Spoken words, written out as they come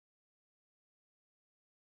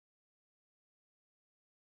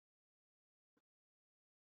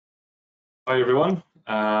Hi everyone,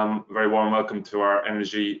 very warm welcome to our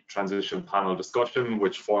energy transition panel discussion,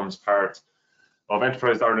 which forms part of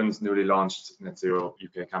Enterprise Ireland's newly launched Net Zero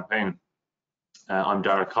UK campaign. I'm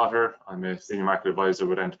Dara Cotter, I'm a Senior Market Advisor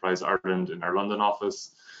with Enterprise Ireland in our London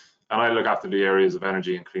office, and I look after the areas of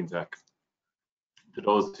energy and clean tech. To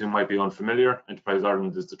those who might be unfamiliar, Enterprise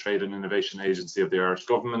Ireland is the trade and innovation agency of the Irish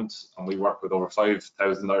Government, and we work with over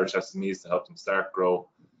 5,000 Irish SMEs to help them start, grow,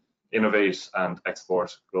 innovate and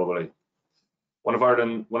export globally. One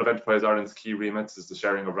of Enterprise Ireland's key remits is the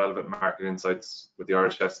sharing of relevant market insights with the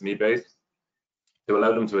Irish SME base to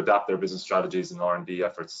allow them to adapt their business strategies and R&D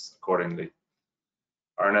efforts accordingly.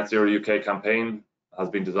 Our Net Zero UK campaign has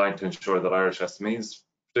been designed to ensure that Irish SMEs,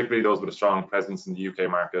 particularly those with a strong presence in the UK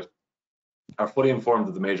market, are fully informed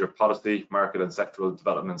of the major policy, market and sectoral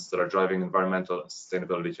developments that are driving environmental and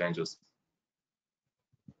sustainability changes.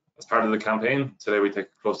 As part of the campaign, today we take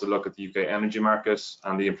a closer look at the UK energy market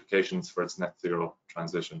and the implications for its net zero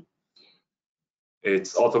transition.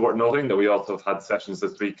 It's also worth noting that we also have had sessions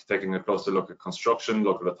this week taking a closer look at construction,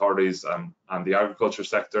 local authorities and the agriculture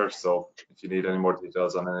sector. So if you need any more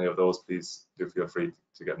details on any of those, please do feel free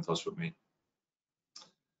to get in touch with me.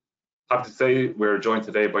 Happy to say we're joined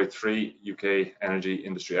today by 3 UK energy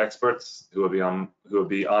industry experts who will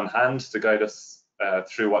be on hand to guide us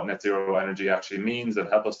through what net zero energy actually means and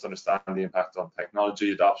help us to understand the impact on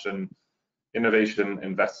technology adoption, innovation,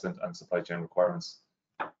 investment and supply chain requirements.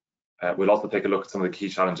 We'll also take a look at some of the key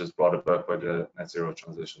challenges brought about by the net zero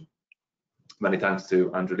transition. Many thanks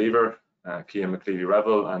to Andrew Lever, Cian McLeavey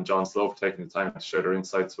Reville and John Slowe for taking the time to share their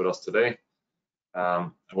insights with us today.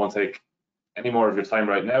 I won't take any more of your time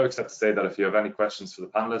right now, except to say that if you have any questions for the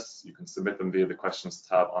panelists, you can submit them via the questions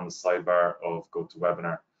tab on the sidebar of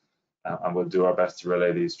GoToWebinar. And we'll do our best to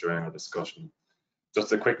relay these during our discussion.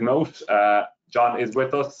 Just a quick note, John is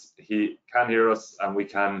with us. He can hear us and we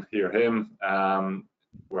can hear him.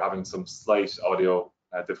 We're having some slight audio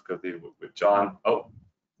difficulty with John. Oh,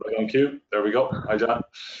 right on cue. There we go. Hi, John.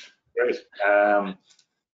 Great.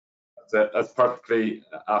 That's perfectly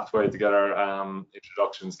apt way to get our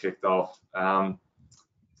introductions kicked off.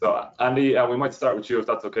 So Andy, we might start with you if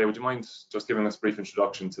that's okay. Would you mind just giving us a brief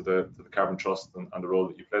introduction to the Carbon Trust and the role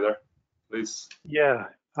that you play there, please? Yeah,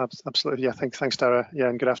 absolutely. Yeah, thanks, Dara. Yeah,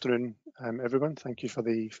 and good afternoon, everyone. Thank you for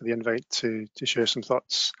the invite to share some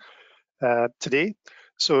thoughts today.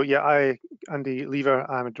 So yeah, Andy Lever,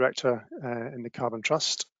 I'm a director in the Carbon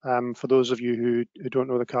Trust. For those of you who don't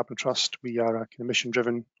know the Carbon Trust, we are a kind of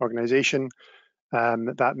mission-driven organisation.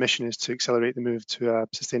 That mission is to accelerate the move to a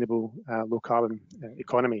sustainable low carbon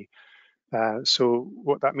economy. So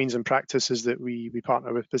what that means in practice is that we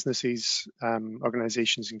partner with businesses,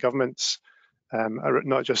 organisations and governments,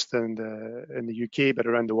 not just in the UK but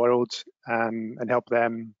around the world, and help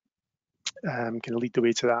them kind of lead the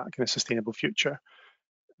way to that kind of sustainable future.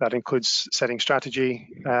 That includes setting strategy,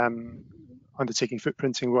 undertaking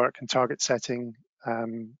footprinting work and target setting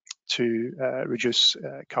to reduce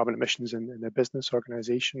carbon emissions in their business,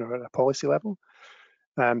 organisation or at a policy level.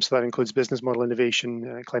 So that includes business model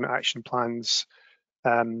innovation, climate action plans,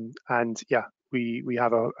 and yeah, we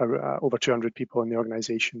have over 200 people in the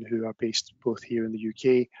organisation who are based both here in the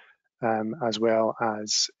UK as well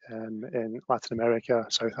as in Latin America,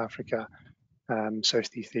 South Africa,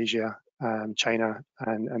 Southeast Asia, China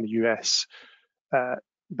and the US. A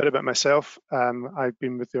bit about myself. I've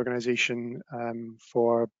been with the organisation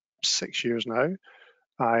for 6 years now.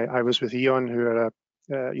 I was with Cian, who are a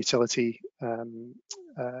utility,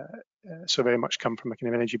 so very much come from a kind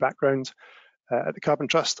of energy background. At the Carbon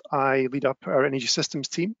Trust, I lead up our energy systems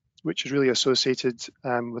team, which is really associated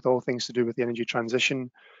with all things to do with the energy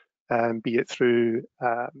transition, be it through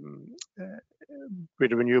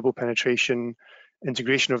greater renewable penetration,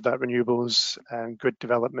 integration of that renewables, grid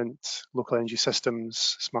development, local energy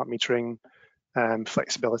systems, smart metering,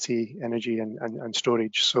 flexibility, energy and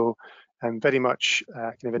storage. So very much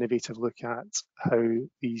kind of innovative look at how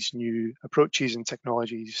these new approaches and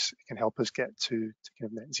technologies can help us get to kind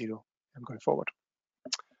of net zero going forward.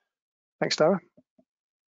 Thanks, Dara.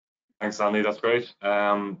 Thanks, Andy. That's great.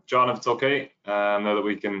 John, if it's okay, now that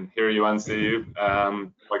we can hear you and see you, I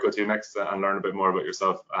might go to you next and learn a bit more about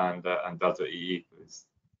yourself and Delta EE, please.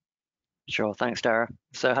 Sure. Thanks, Dara.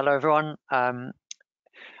 So hello, everyone. I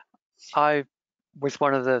was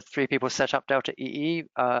one of the 3 people set up Delta EE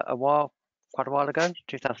quite a while ago,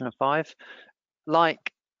 2005.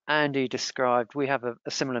 Like Andy described, we have a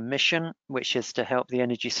similar mission, which is to help the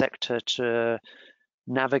energy sector to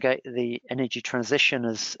navigate the energy transition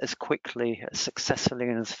as quickly, as successfully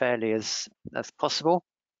and as fairly as possible.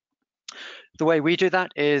 The way we do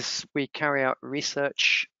that is we carry out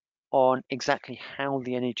research on exactly how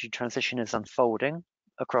the energy transition is unfolding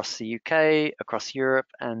across the UK, across Europe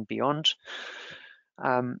and beyond.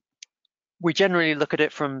 We generally look at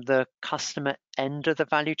it from the customer end of the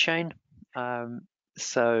value chain.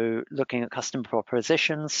 So looking at customer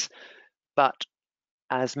propositions, but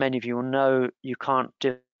as many of you will know, you can't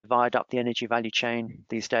divide up the energy value chain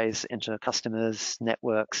these days into customers,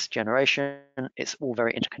 networks, generation. It's all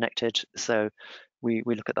very interconnected. So we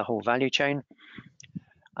look at the whole value chain.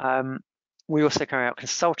 We also carry out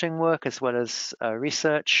consulting work as well as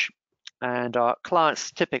research. And our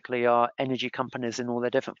clients typically are energy companies in all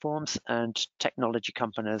their different forms and technology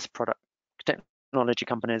companies, product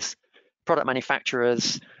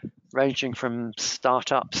manufacturers, ranging from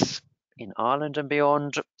startups in Ireland and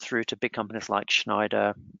beyond through to big companies like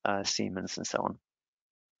Schneider, Siemens and so on.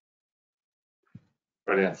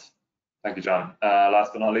 Brilliant. Thank you, John.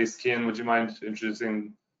 Last but not least, Cian, would you mind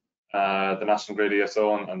introducing the National Grid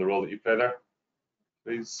ESO and the role that you play there,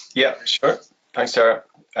 please? Yeah, sure. Thanks, Tara.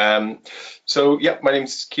 So yeah, my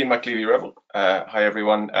name's Cian McLeavey, Reville. Hi,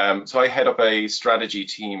 everyone. So I head up a strategy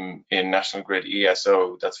team in National Grid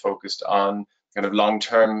ESO that's focused on kind of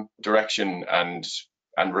long-term direction and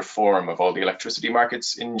reform of all the electricity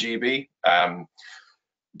markets in GB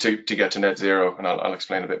to get to net zero, and I'll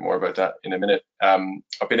explain a bit more about that in a minute.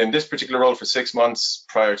 I've been in this particular role for 6 months.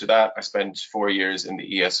 Prior to that, I spent 4 years in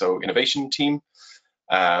the ESO innovation team.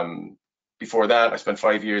 Before that, I spent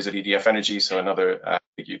 5 years at EDF Energy, so another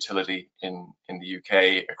big utility in the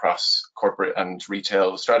UK across corporate and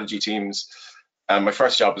retail strategy teams. My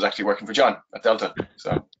first job was actually working for John at Delta,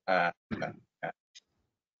 so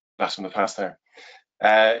blast from the past there.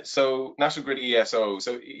 So National Grid ESO,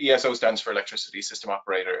 so ESO stands for Electricity System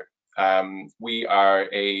Operator. We are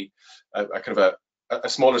a kind of a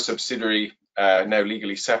smaller subsidiary, now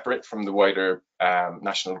legally separate from the wider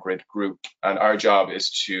National Grid group, and our job is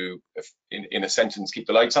to, in a sentence, keep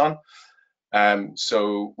the lights on.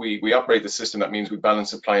 So we operate the system. That means we balance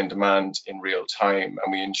supply and demand in real time,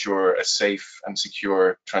 and we ensure a safe and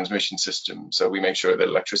secure transmission system. So we make sure that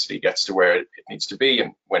electricity gets to where it needs to be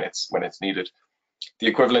and when it's needed. The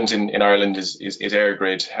equivalent in Ireland is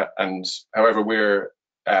EirGrid, and however we're,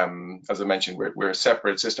 as I mentioned, we're a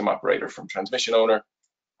separate system operator from transmission owner,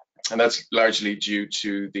 and that's largely due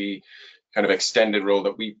to the kind of extended role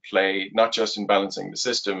that we play, not just in balancing the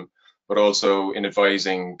system, but also in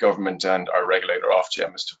advising government and our regulator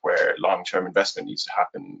Ofgem as to where long-term investment needs to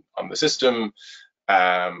happen on the system.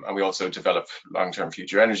 And we also develop long-term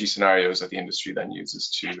future energy scenarios that the industry then uses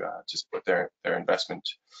to support their investment.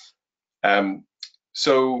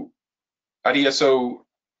 So at ESO,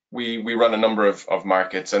 we run a number of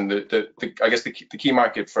markets, and I guess the key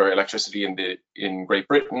market for electricity in Great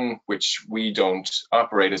Britain, which we don't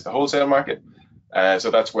operate, is the wholesale market.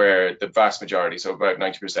 So that's where the vast majority, so about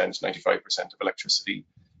 90%, 95% of electricity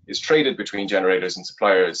is traded between generators and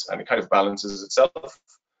suppliers, and it kind of balances itself.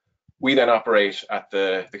 We then operate at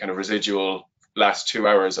the kind of residual last 2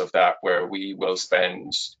 hours of that, where we will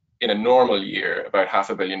spend, in a normal year, about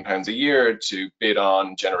 £500 million a year to bid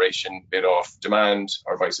on generation, bid off demand,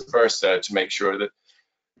 or vice versa, to make sure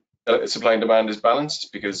that supply and demand is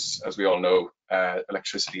balanced, because as we all know,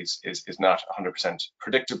 electricity is not 100%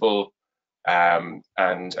 predictable. And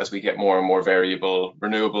as we get more and more variable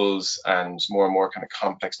renewables and more kind of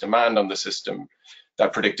complex demand on the system,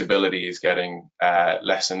 that predictability is getting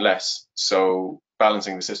less and less. So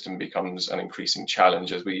balancing the system becomes an increasing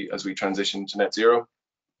challenge as we transition to net zero.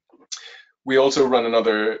 We also run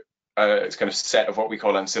another kind of set of what we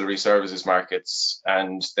call ancillary services markets,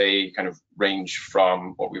 and they kind of range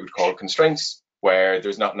from what we would call constraints, where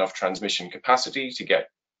there's not enough transmission capacity to get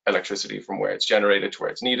electricity from where it's generated to where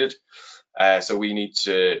it's needed. So we need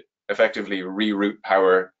to effectively reroute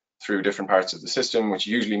power through different parts of the system, which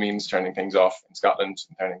usually means turning things off in Scotland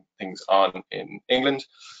and turning things on in England.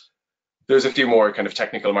 There's a few more kind of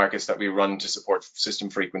technical markets that we run to support system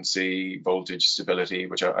frequency, voltage stability,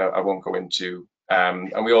 which I won't go into.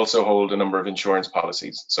 And we also hold a number of insurance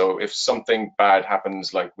policies. So if something bad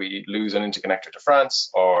happens, like we lose an interconnector to France,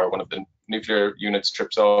 or one of the nuclear units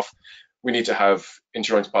trips off, we need to have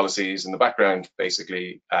insurance policies in the background,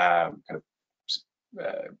 basically kind of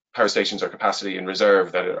power stations or capacity in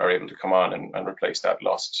reserve that are able to come on and replace that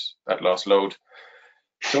lost load.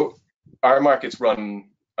 So our markets run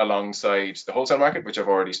alongside the wholesale market, which I've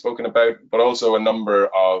already spoken about, but also a number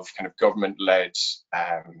of kind of government-led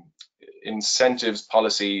incentives,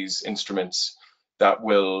 policies, instruments that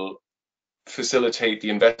will facilitate the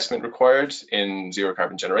investment required in zero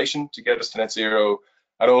carbon generation to get us to net zero,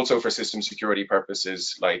 and also for system security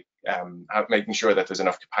purposes, like making sure that there's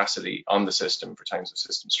enough capacity on the system for times of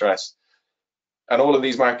system stress. And all of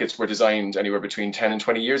these markets were designed anywhere between 10 and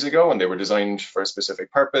 20 years ago, and they were designed for a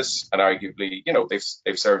specific purpose. And arguably, you know,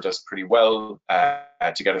 they've served us pretty well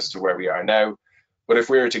to get us to where we are now. But if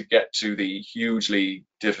we were to get to the hugely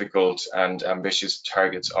difficult and ambitious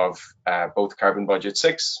targets of both Carbon Budget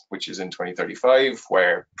 6, which is in 2035,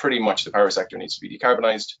 where pretty much the power sector needs to be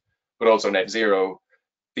decarbonised, but also net zero,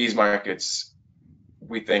 these markets,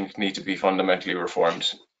 we think, need to be fundamentally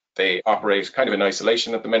reformed. They operate kind of in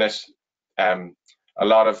isolation at the minute. A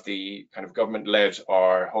lot of the kind of government-led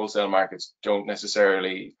or wholesale markets don't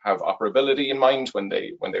necessarily have operability in mind when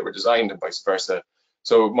they were designed, and vice versa.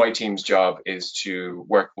 So my team's job is to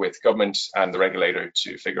work with government and the regulator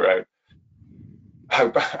to figure out how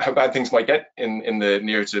bad things might get in the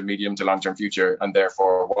near to medium to long-term future, and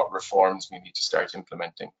therefore what reforms we need to start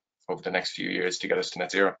implementing over the next few years to get us to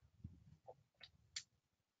net zero.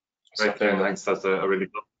 Great, thanks. That's a really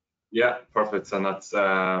good. Yeah, perfect, and that's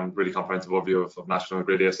really comprehensive overview of National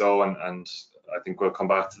Grid ESO, and I think we'll come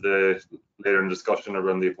back to the later in the discussion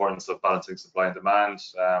around the importance of balancing supply and demand.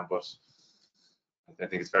 But I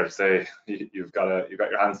think it's fair to say you've got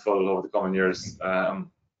your hands full over the coming years.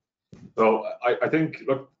 So I think,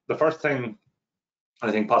 look, the first thing, and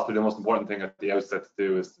I think possibly the most important thing at the outset to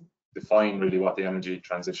do is to define really what the energy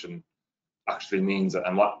transition actually means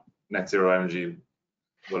and what net zero energy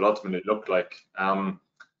will ultimately look like.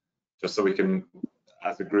 Just so we can,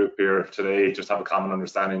 as a group here today, just have a common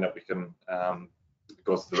understanding that we can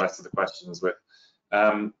go to the rest of the questions with.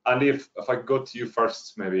 Andy, if I could go to you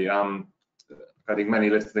first, maybe. I think many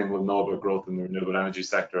listening will know about growth in the renewable energy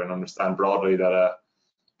sector and understand broadly that a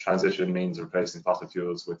transition means replacing fossil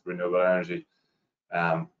fuels with renewable energy.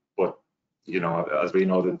 But, you know, as we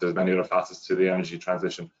know, that there's many other facets to the energy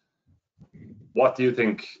transition. What do you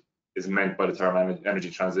think is meant by the term energy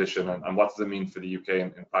transition, and what does it mean for the UK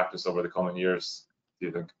in practice over the coming years, do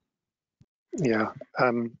you think? Yeah,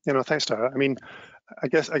 you know, thanks, Tara. I mean, I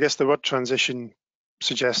guess the word transition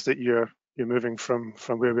suggests that you're moving from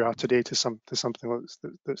where we are today to something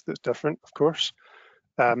that's different, of course.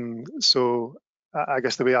 So I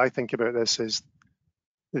guess the way I think about this is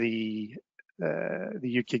the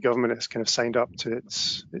UK government has kind of signed up to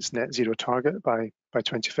its net zero target by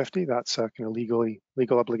 2050. That's a kind of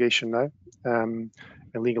legal obligation now, and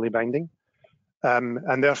legally binding,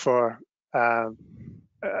 and therefore a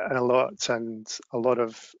lot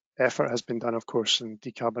of effort has been done, of course, in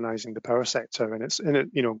decarbonising the power sector, and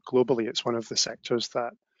you know, globally it's one of the sectors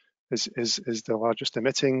that is the largest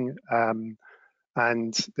emitting,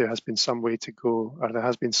 and there has been some way to go, or there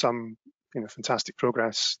has been some, you know, fantastic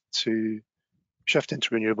progress to shift into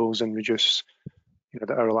renewables and reduce, you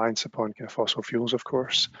know, our reliance upon kind of fossil fuels, of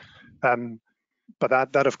course. But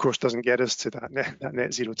that of course doesn't get us to that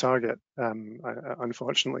net zero target,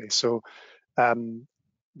 unfortunately. So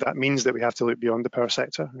that means that we have to look beyond the power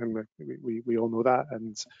sector, and we all know that,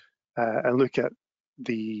 and look at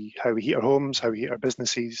how we heat our homes, how we heat our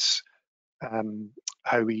businesses,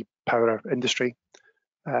 how we power our industry,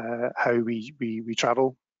 how we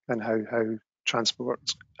travel, and how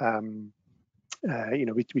transport. You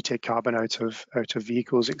know, we take carbon out of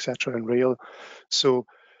vehicles, etc., and rail. So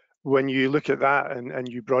when you look at that and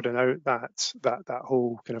you broaden out that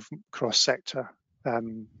whole kind of cross-sector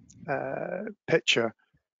picture,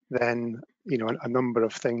 then, you know, a number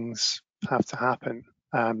of things have to happen,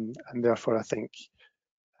 and therefore I think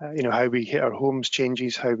you know, how we hit our homes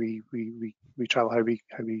changes, how we travel, how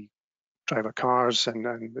we drive our cars,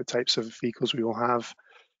 and the types of vehicles we will have.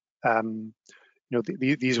 You know,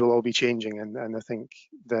 these will all be changing, and I think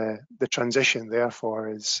the transition therefore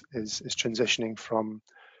is transitioning from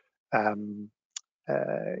you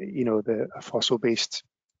know, a fossil-based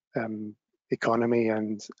economy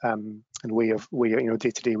and way you know,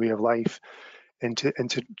 day-to-day way of life into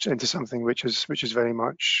something which is very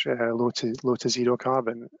much low to zero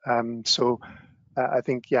carbon. So I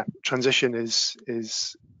think, yeah, transition is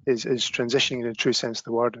transitioning in the true sense of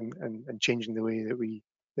the word, and changing the way that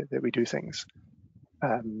we do things.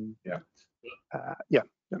 Yeah.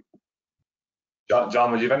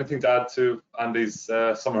 John, would you have anything to add to Andy's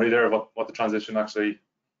summary there of what the transition actually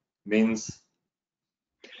means?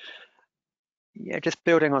 Yeah, just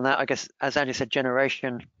building on that, I guess, as Andy said,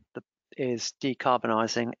 generation is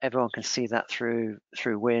decarbonising. Everyone can see that through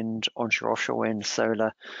wind, onshore, offshore wind,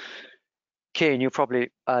 solar. Cian, you'll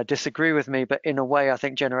probably disagree with me, but in a way, I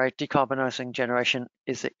think decarbonising generation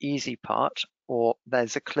is the easy part, or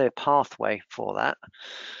there's a clear pathway for that.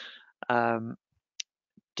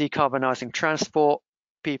 Decarbonising transport,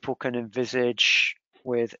 people can envisage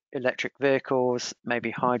with electric vehicles, maybe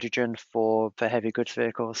hydrogen for heavy goods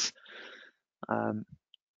vehicles.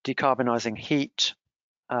 Decarbonising heat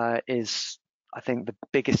is I think, the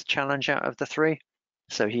biggest challenge out of the three.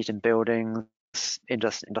 So heat and buildings,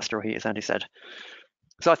 industrial heat, as Andy said.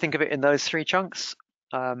 So I think of it in those three chunks.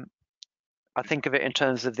 I think of it in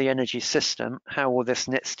terms of the energy system, how all this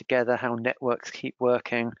knits together, how networks keep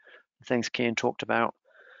working, things Cian talked about.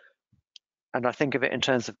 And I think of it in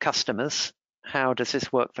terms of customers. How does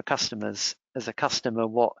this work for customers? As a customer,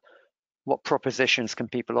 what propositions can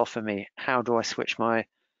people offer me? How do I switch my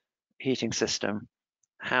heating system?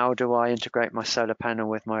 How do I integrate my solar panel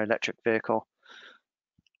with my electric vehicle?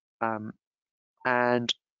 And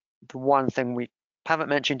the one thing we haven't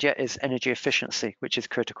mentioned yet is energy efficiency, which is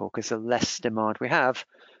critical, because the less demand we have,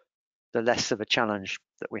 the less of a challenge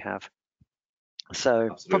that we have. So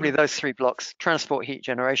Absolutely. probably those three blocks: transport, heat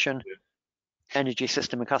generation, energy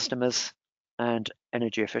system and customers, and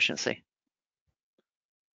energy efficiency.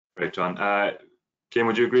 Great, John. Cian,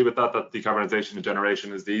 would you agree with that, that decarbonisation of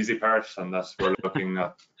generation is the easy part, and that we're looking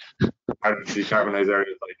at how to decarbonise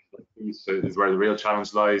areas like these is where the real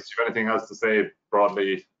challenge lies? Do you have anything else to say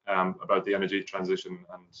broadly about the energy transition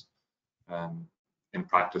and in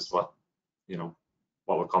practice what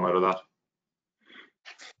will come out of that?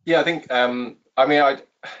 Yeah, I think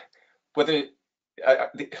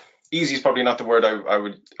easy is probably not the word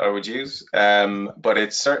I would use, but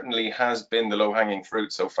it certainly has been the low-hanging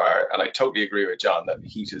fruit so far, and I totally agree with John that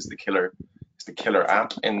heat is the killer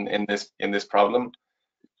app in this problem.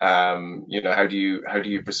 How do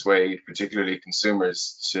you persuade particularly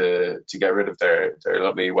consumers to get rid of their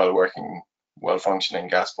lovely, well-working, well-functioning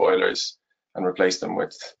gas boilers and replace them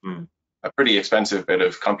with a pretty expensive bit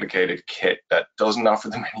of complicated kit that doesn't offer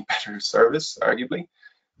them any better service, arguably.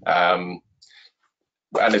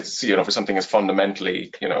 And it's for something as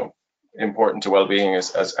fundamentally important to well-being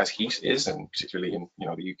as heat is, and particularly in the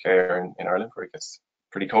UK or in Ireland where it gets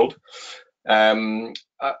pretty cold. So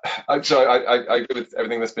I agree with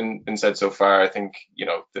everything that's been said so far. I think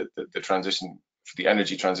the transition, the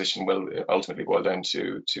energy transition, will ultimately boil down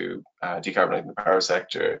to decarbonising the power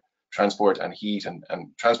sector, transport and heat, and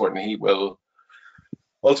transport and heat will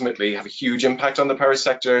ultimately have a huge impact on the power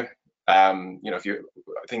sector. I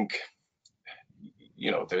think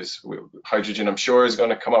there's hydrogen, I'm sure, is going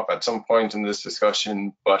to come up at some point in this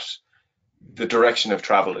discussion, but the direction of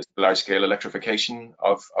travel is large-scale electrification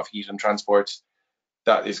of heat and transport.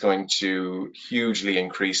 That is going to hugely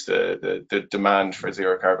increase the demand for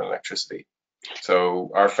zero-carbon electricity.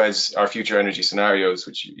 So our future energy scenarios,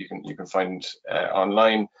 which you can find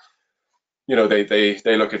online,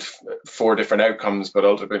 they look at 4 different outcomes, but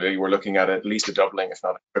ultimately we're looking at least a doubling, if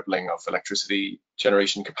not a tripling, of electricity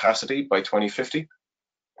generation capacity by 2050.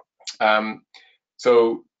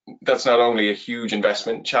 So that's not only a huge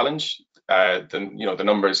investment challenge. The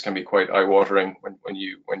numbers can be quite eye-watering when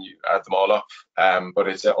you add them all up. But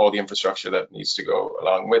it's all the infrastructure that needs to go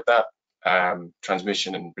along with that,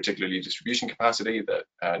 transmission and particularly distribution capacity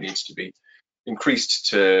that needs to be increased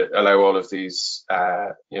to allow all of these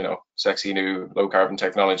sexy new low-carbon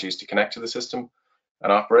technologies to connect to the system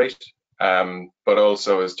and operate. But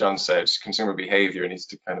also, as John said, consumer behaviour needs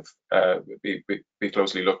to kind of be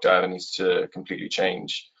closely looked at and needs to completely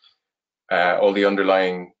change. All the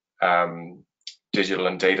underlying digital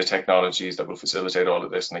and data technologies that will facilitate all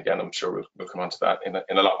of this, and again, I'm sure we'll come on to that in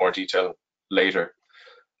a lot more detail later.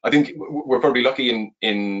 I think we're probably lucky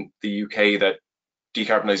in the UK that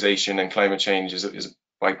decarbonisation and climate change is a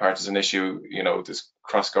bipartisan issue. There's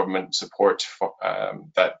cross-government support for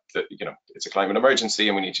that it's a climate emergency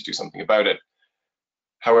and we need to do something about it.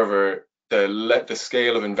 However, the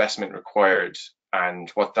scale of investment required and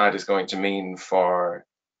what that is going to mean for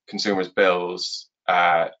consumers' bills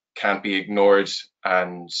can't be ignored,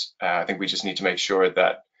 and I think we just need to make sure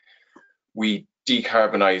that we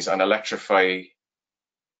decarbonise and electrify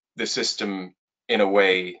the system in a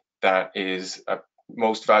way that is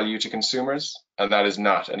most value to consumers, and that is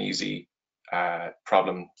not an easy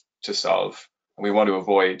problem to solve. And we want to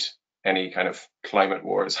avoid any kind of climate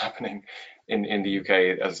wars happening in the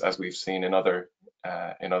UK as we've seen in other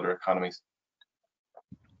economies.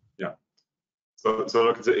 Yeah. So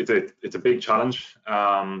look, it's a big challenge,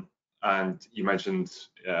 and you mentioned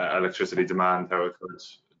electricity demand, how it could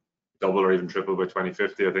double or even triple by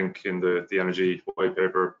 2050. I think in the energy white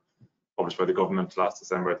paper published by the government last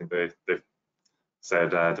December, I think they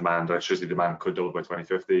said electricity demand could double by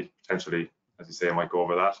 2050. Potentially, as you say, it might go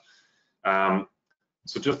over that.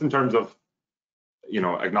 So just in terms of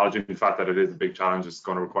acknowledging the fact that it is a big challenge, it's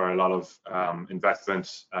going to require a lot of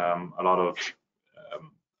investment, a lot of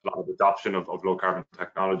adoption of low carbon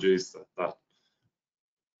technologies that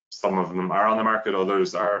some of them are on the market,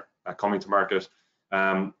 others are coming to market.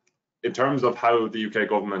 In terms of how the UK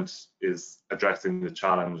government is addressing the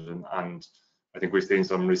challenge and I think we've seen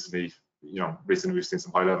some recently we've seen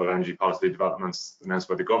some high-level energy policy developments announced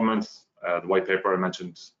by the government. The white paper I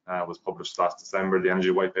mentioned was published last December, the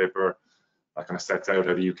energy white paper that kind of sets out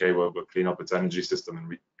how the UK will clean up its energy system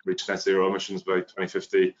and reach net zero emissions by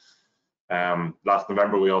 2050. Last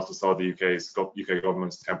November, we also saw the UK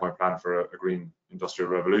government's 10-point plan for a green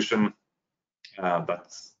industrial revolution.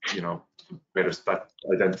 That's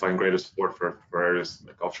identifying greater support for areas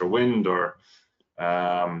like offshore wind, or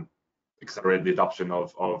accelerate the adoption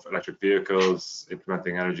of electric vehicles,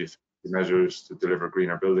 implementing energy efficiency measures to deliver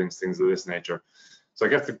greener buildings, things of this nature. So I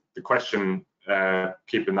guess the question,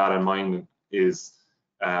 keeping that in mind, is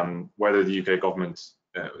whether the UK government,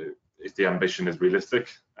 if the ambition is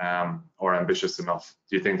realistic or ambitious enough.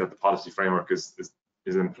 Do you think that the policy framework is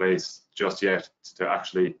in place just yet to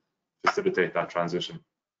actually facilitate that transition?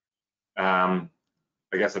 I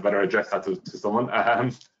guess I better address that to someone.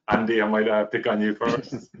 Andy, I might pick on you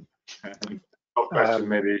first. Tough question,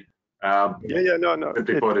 maybe. No.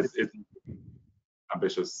 Simply put, is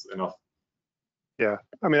ambitious enough? Yeah,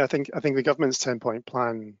 I mean, I think the government's 10-point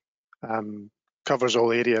plan covers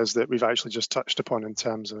all areas that we've actually just touched upon in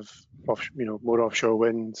terms of more offshore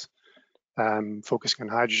wind, focusing on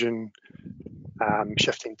hydrogen,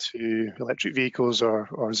 shifting to electric vehicles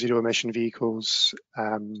or zero emission vehicles,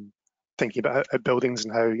 thinking about buildings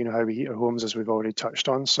and how we heat our homes, as we've already touched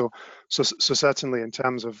on. So certainly in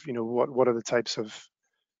terms of what are the types of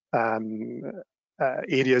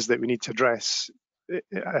areas that we need to address, it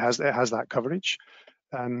has that coverage.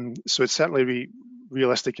 So it's certainly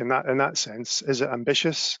realistic in that sense. Is it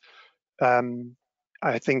ambitious?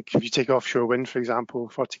 I think if you take offshore wind, for example,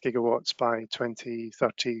 40 gigawatts by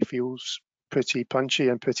 2030 feels pretty punchy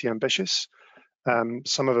and pretty ambitious.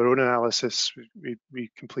 Some of our own analysis we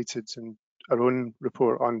completed in our own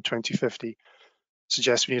report on 2050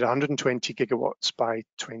 suggests we need 120 gigawatts by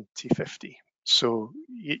 2050. So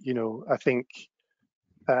I think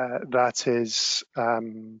that is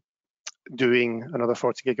doing another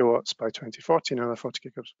 40 gigawatts by 2040 and another 40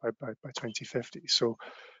 gigawatts by 2050. So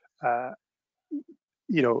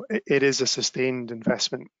it is a sustained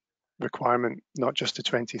investment requirement, not just to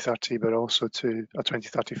 2030, but also to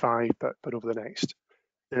 2035, but over the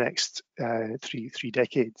next three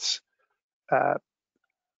decades. I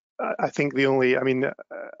think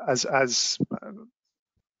as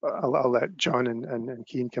I'll let John and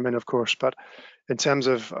Cian come in, of course, but in terms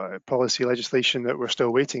of policy legislation that we're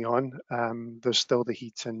still waiting on, there's still the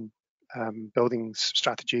heat and buildings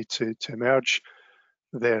strategy to emerge.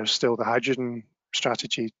 There's still the hydrogen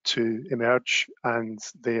strategy to emerge, and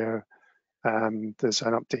there's an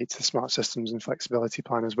update to the smart systems and flexibility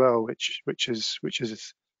plan as well, which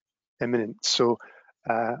is imminent. So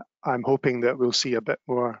I'm hoping that we'll see a bit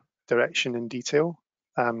more direction in detail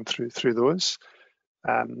through those.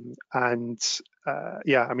 We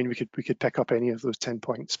could pick up any of those 10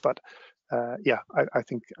 points, but I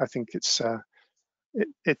think it's a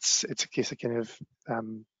case of kind of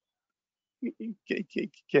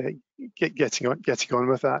getting on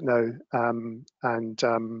with that now.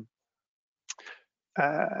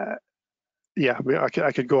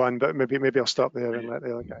 I could go on, but maybe I'll stop there and let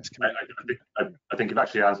the other guys come in. I think you've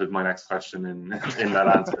actually answered my next question in that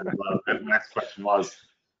answer as well. The next question was,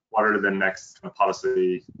 what are the next kind of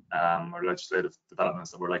policy or legislative developments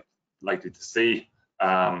that we're likely to see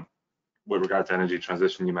with regard to energy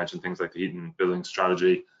transition? You mentioned things like the heat and building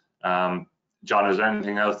strategy. John, is there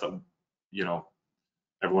anything else that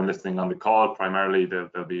everyone listening on the call, primarily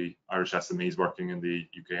there'll be Irish SMEs working in the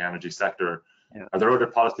UK energy sector? Yeah. Are there other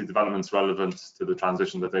policy developments relevant to the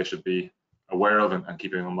transition that they should be aware of and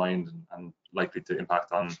keeping in mind and likely to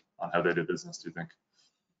impact on how they do business, do you think?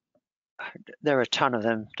 There are a ton of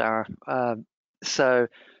them, Dara. So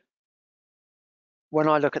when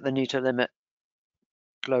I look at the need to limit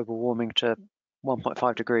global warming to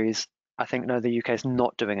 1.5 degrees, I think no, the UK is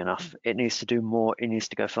not doing enough. It needs to do more. It needs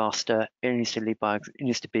to go faster. It needs to lead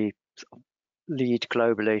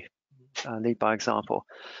globally, lead by example.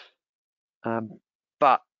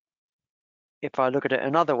 But if I look at it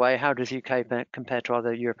another way, how does UK compare to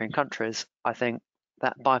other European countries? I think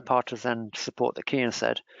that bipartisan support that Cian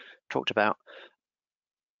talked about,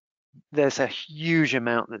 there's a huge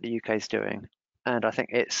amount that the UK is doing, and I think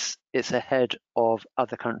it's ahead of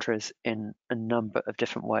other countries in a number of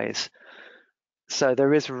different ways. So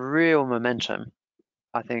there is real momentum,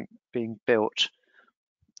 I think, being built.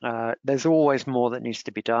 There's always more that needs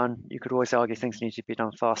to be done. You could always argue things need to be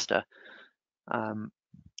done faster.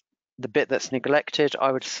 The bit that's neglected,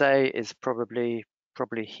 I would say, is probably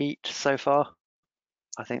heat so far.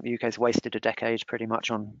 I think the UK's wasted a decade pretty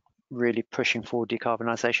much on really pushing for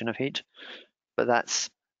decarbonisation of heat, but that's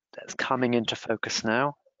that's coming into focus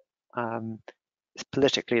now. It's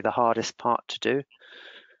politically the hardest part to do.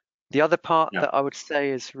 The other part that I would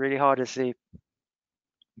say is really hard is the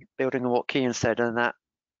building on what Cian said, and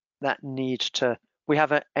that need to, we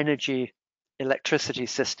have an electricity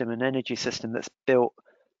system, an energy system that's built,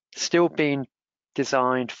 still being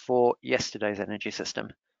designed for yesterday's energy system,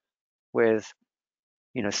 with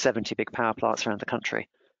 70 big power plants around the country.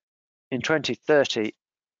 In 2030,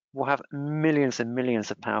 we'll have millions and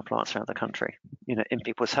millions of power plants around the country, in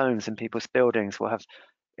people's homes, in people's buildings. We'll have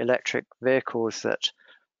electric vehicles that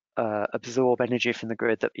absorb energy from the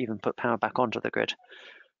grid, that even put power back onto the grid.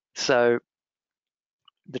 So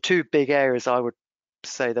the two big areas I would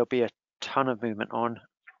say there'll be a ton of movement on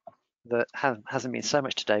that hasn't been so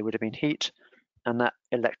much today would have been heat and that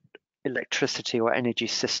electricity or energy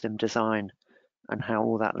system design and how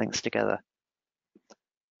all that links together.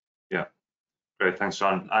 Yeah, great, thanks,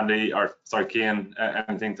 John. Andy, or sorry, Cian,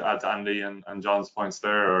 anything to add to Andy and John's points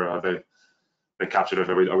there, or have they captured it?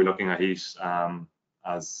 Are we looking at heat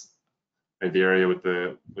as maybe the area with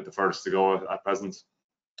the furthest to go at present?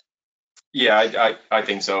 Yeah, I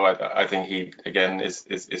think so. I think heat again is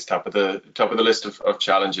top of the list of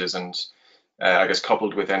challenges, and I guess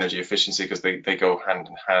coupled with energy efficiency, because they go hand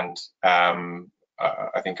in hand,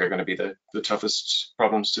 I think are going to be the toughest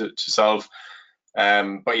problems to solve.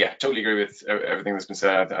 But yeah, totally agree with everything that's been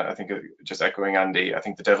said. I think just echoing Andy, I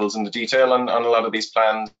think the devil's in the detail on a lot of these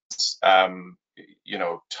plans.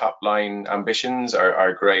 Top line ambitions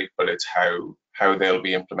are great, but it's how they'll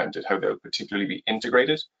be implemented, how they'll particularly be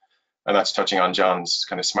integrated. And that's touching on John's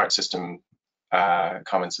kind of smart system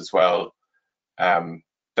comments as well.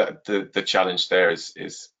 That the challenge there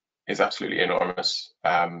is absolutely enormous.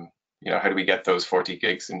 How do we get those 40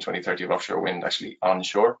 gigs in 2030 of offshore wind actually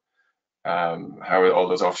onshore? How are all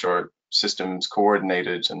those offshore systems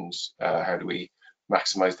coordinated, and how do we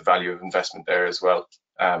maximize the value of investment there as well?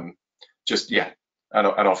 An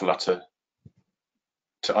awful lot to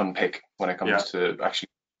unpick when it comes to actually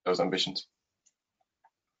those ambitions.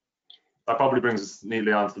 That probably brings us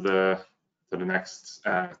neatly on to the next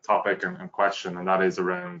topic and question, and that is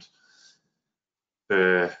around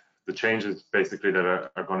the changes basically that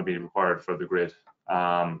are going to be required for the grid,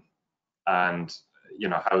 and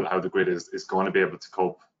how the grid is going to be able to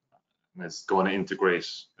cope and is going to integrate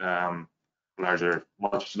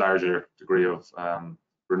much larger degree of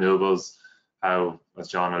renewables. How, as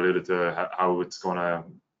John alluded to, how it's going to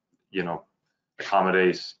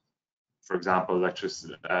accommodate, for example,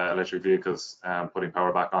 electric vehicles, putting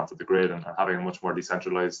power back onto the grid and having a much more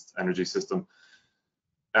decentralized energy system.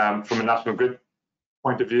 From a national grid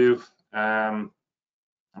point of view,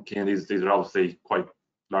 these are obviously quite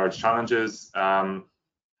large challenges. How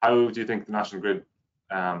do you think the national grid,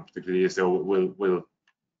 particularly ESO, will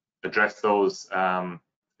address those?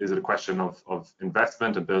 Is it a question of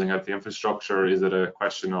investment and building out the infrastructure? Is it a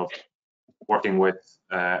question of working with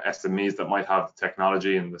SMEs that might have the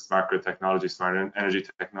technology and the smart grid technology, smart energy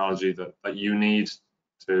technology that you need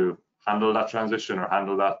to handle that transition or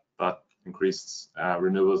handle that increased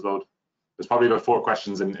renewables load? There's probably about 4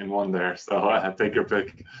 questions in one there, so take your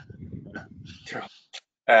pick. Sure.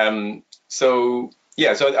 So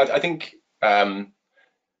I think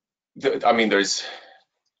there's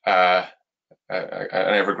an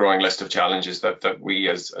ever-growing list of challenges that we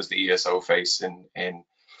as the ESO face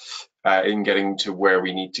in getting to where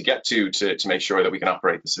we need to get to make sure that we can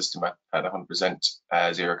operate the system at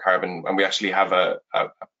 100% zero carbon. And we actually have a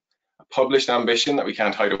published ambition that we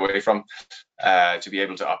can't hide away from, to be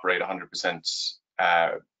able to operate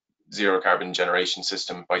 100% zero carbon generation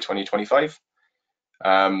system by 2025.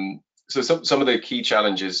 So some of the key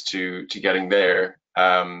challenges to getting there.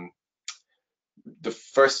 The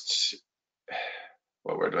first,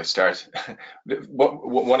 well, where do I start?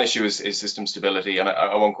 One issue is system stability, and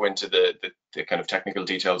I won't go into the kind of technical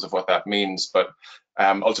details of what that means, but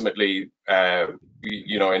ultimately,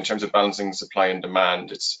 in terms of balancing supply and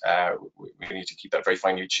demand, we need to keep that very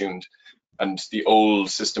finely tuned. And the old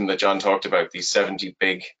system that John talked about, these 70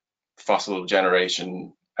 big fossil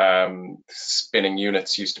generation spinning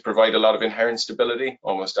units, used to provide a lot of inherent stability,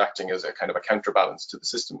 almost acting as a kind of a counterbalance to the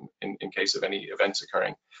system in case of any events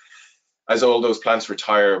occurring. As all those plants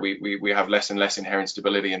retire, we have less and less inherent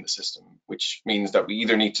stability in the system, which means that we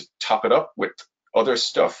either need to top it up with other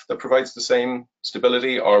stuff that provides the same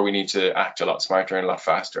stability, or we need to act a lot smarter and a lot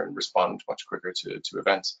faster and respond much quicker to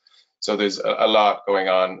events. So there's a lot going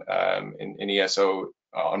on in ESO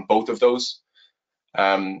on both of those.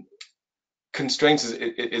 Constraints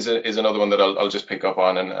is another one that I'll just pick up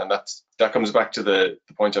on, and that comes back to the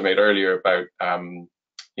point I made earlier about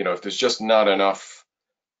if there's just not enough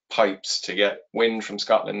pipes to get wind from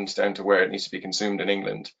Scotland down to where it needs to be consumed in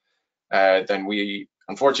England, then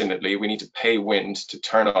unfortunately, we need to pay wind to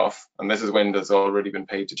turn off, and this is wind that's already been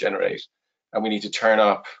paid to generate, and we need to turn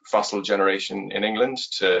up fossil generation in England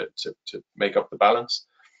to make up the balance.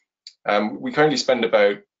 We currently spend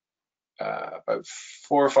about 400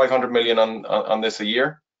 or 500 million on this a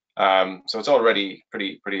year, so it's already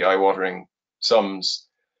pretty eye-watering sums.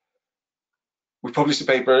 We published a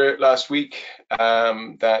paper last week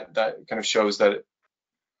that kind of shows that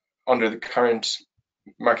under the current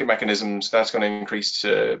market mechanisms, that's going to increase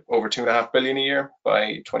to over 2.5 billion a year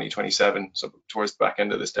by 2027, so towards the back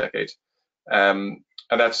end of this decade. And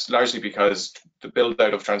that's largely because the build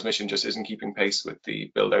out of transmission just isn't keeping pace with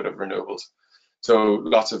the build out of renewables. So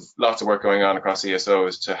lots of work going on across ESO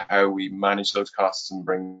as to how we manage those costs and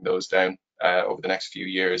bring those down over the next few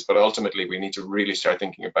years. But ultimately, we need to really start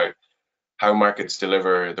thinking about how markets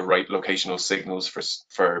deliver the right locational signals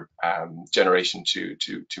for generation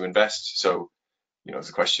to invest. So, you know,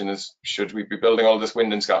 the question is, should we be building all this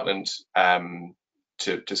wind in Scotland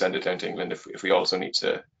to send it down to England if we also need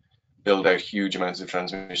to build out huge amounts of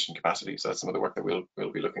transmission capacity? So that's some of the work that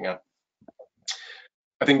we'll be looking at.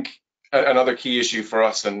 I think another key issue for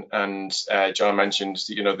us, and John mentioned,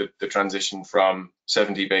 you know, the transition from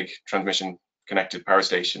 70 big transmission connected power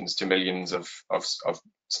stations to millions of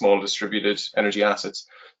small distributed energy assets.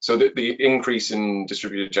 So the increase in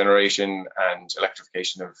distributed generation and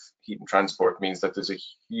electrification of heat and transport means that there's a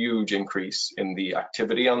huge increase in the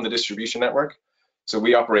activity on the distribution network. So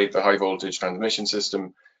we operate the high voltage transmission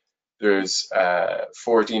system. There's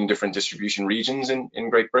 14 different distribution regions in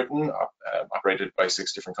Great Britain, operated by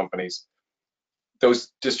 6 different companies.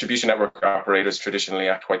 Those distribution network operators traditionally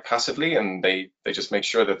act quite passively, and they just make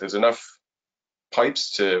sure that there's enough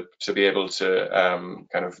pipes to be able to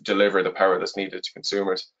kind of deliver the power that's needed to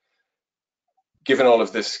consumers. Given all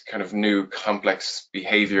of this kind of new complex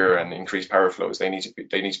behavior and increased power flows, they need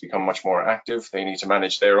to become much more active. They need to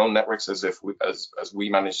manage their own networks as we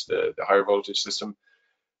manage the higher voltage system.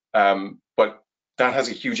 But that has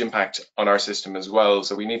a huge impact on our system as well.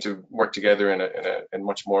 So we need to work together in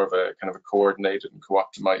much more of a kind of a coordinated and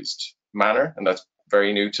co-optimized manner, and that's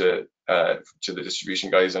very new to the distribution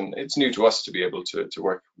guys, and it's new to us to be able to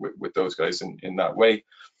work with those guys in that way.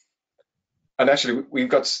 And actually, we've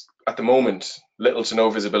got at the moment little to no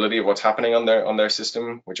visibility of what's happening on their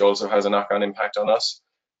system, which also has a knock-on impact on us.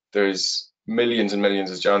 There's millions and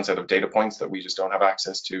millions, as John said, of data points that we just don't have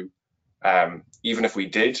access to. Even if we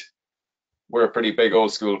did, we're a pretty big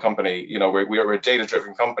old school company. You know, we're a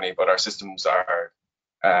data-driven company, but our systems are,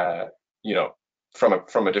 you know,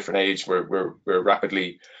 from a different age. We're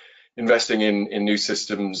rapidly investing in new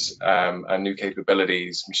systems and new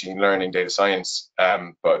capabilities, machine learning, data science,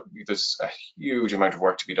 but there's a huge amount of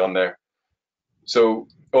work to be done there. So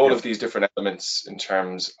all of these different elements in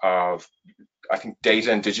terms of, I think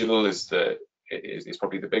data and digital is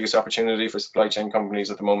probably the biggest opportunity for supply chain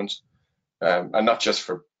companies at the moment, and not just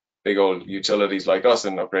for big old utilities like us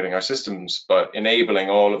and upgrading our systems, but enabling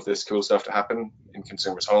all of this cool stuff to happen in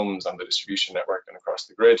consumers' homes, on the distribution network and across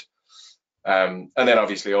the grid. And then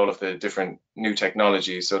obviously all of the different new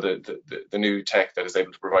technologies, so the new tech that is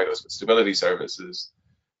able to provide us with stability services,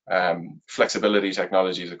 flexibility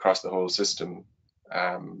technologies across the whole system,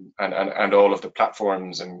 and all of the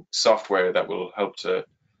platforms and software that will help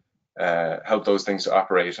those things to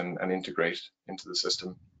operate and integrate into the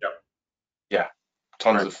system. Yeah,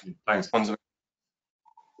 tons of.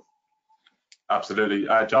 Absolutely,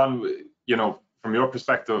 John. You know, from your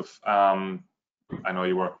perspective, I know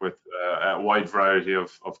you work with a wide variety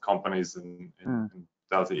of companies in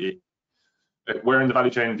Delta E. Where in the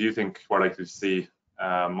value chain do you think we're likely to see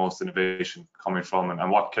most innovation coming from,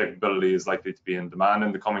 and what capability is likely to be in demand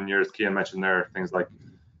in the coming years? Cian mentioned there things like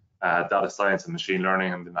data science and machine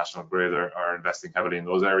learning, and the National Grid are investing heavily in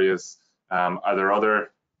those areas. Are there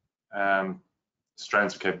other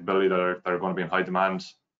strengths or capability that are going to be in high demand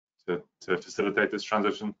to facilitate this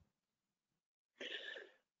transition?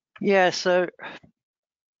 Yeah, so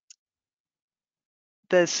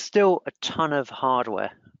there's still a ton of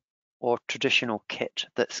hardware or traditional kit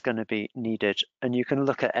that's going to be needed, and you can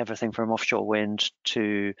look at everything from offshore wind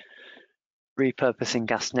to repurposing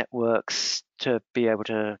gas networks to be able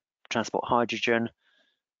to transport hydrogen,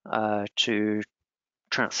 to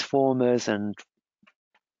transformers and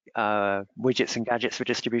widgets and gadgets for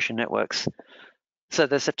distribution networks. So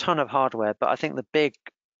there's a ton of hardware, but I think the big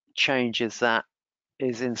change is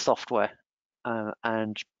in software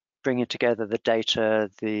and bringing together the data,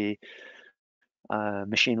 the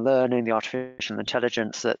machine learning, the artificial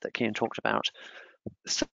intelligence that Cian talked about.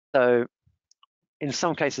 So in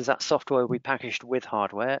some cases, that software will be packaged with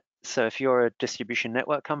hardware. So if you're a distribution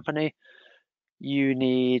network company, you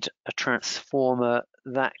need a transformer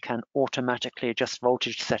that can automatically adjust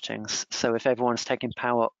voltage settings. So if everyone's taking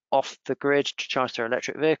power off the grid to charge their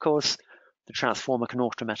electric vehicles, the transformer can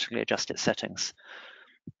automatically adjust its settings.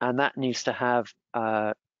 And that needs to have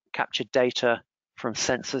captured data from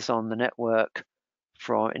sensors on the network.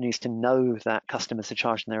 It needs to know that customers are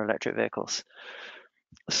charging their electric vehicles.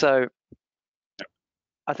 So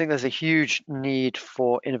I think there's a huge need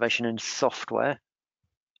for innovation in software,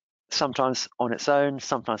 sometimes on its own,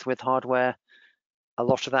 sometimes with hardware. A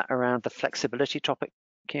lot of that around the flexibility topic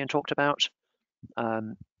Cian talked about.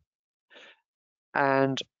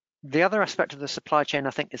 And the other aspect of the supply chain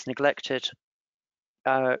I think is neglected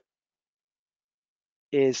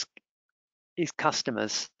is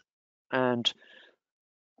customers, and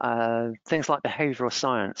things like behavioral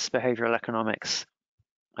science, behavioral economics.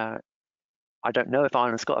 I don't know if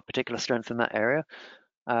Ireland's got a particular strength in that area.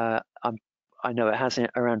 I know it has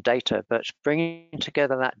it around data, but bringing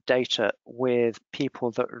together that data with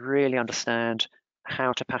people that really understand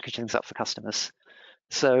how to package things up for customers.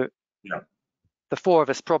 So the four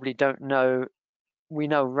of us probably don't know. We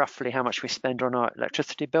know roughly how much we spend on our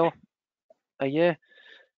electricity bill a year.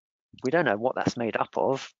 We don't know what that's made up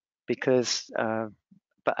of, because,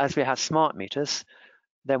 but as we have smart meters,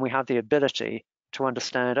 then we have the ability to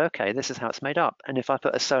understand, okay, this is how it's made up. And if I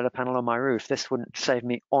put a solar panel on my roof, this wouldn't save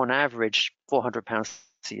me on average £400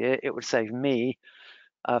 a year. It would save me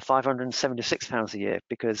 £576 a year,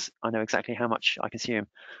 because I know exactly how much I consume.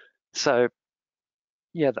 So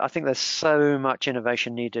yeah, I think there's so much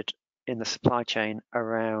innovation needed in the supply chain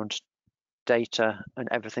around data and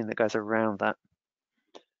everything that goes around that.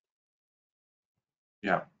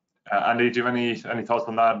 Yeah. Andy, do you have any thoughts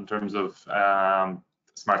on that in terms of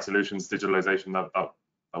smart solutions, digitalization that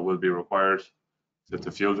will be required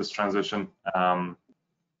to fuel this transition?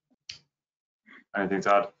 Anything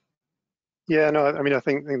to add? Yeah, no, I mean, I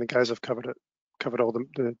think the guys have covered all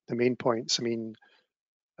the main points. I mean,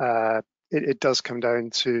 it does come down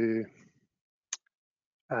to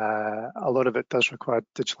a lot of it does require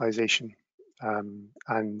digitalization,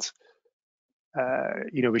 and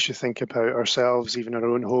you know, we should think about ourselves, even our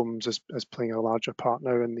own homes, as playing a larger part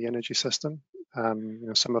now in the energy system. You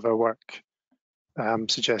know, some of our work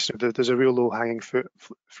suggests that there's a real low-hanging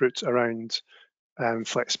fruit around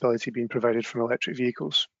flexibility being provided from electric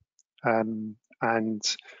vehicles, and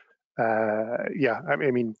yeah, I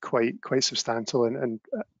mean, quite substantial and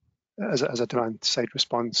as a demand-side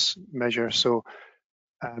response measure. So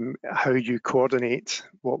how you coordinate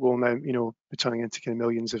what will now, you know, be turning into kind of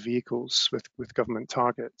millions of vehicles with government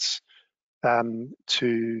targets,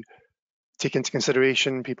 to take into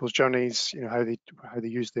consideration people's journeys, you know, how they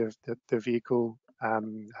use their vehicle,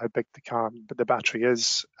 how big the battery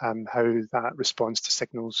is, how that responds to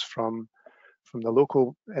signals from the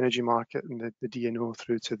local energy market and the DNO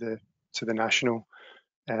through to the national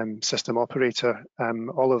system operator.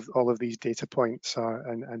 All of these data points are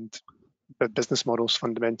and business models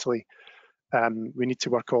fundamentally. We need to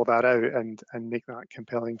work all that out and make that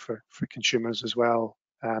compelling for consumers as well,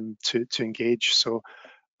 to engage. So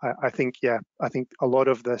I think a lot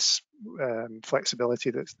of this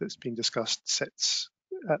flexibility that's been discussed sits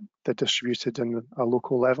at the distributed and a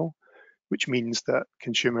local level, which means that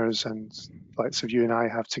consumers and likes of you and I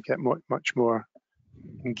have to get much more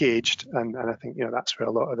engaged, and I think, you know, that's where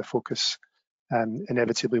a lot of the focus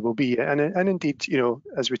inevitably will be. And indeed, you know,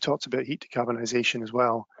 as we talked about heat decarbonisation as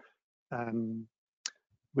well,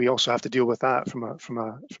 we also have to deal with that from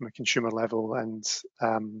a consumer level, and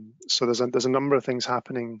so there's a number of things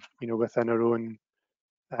happening, you know, within our own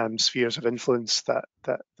spheres of influence that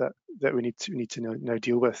we need to now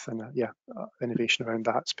deal with, and yeah, innovation around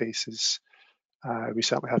that space is we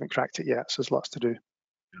certainly haven't cracked it yet, so there's lots to do.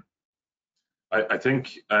 I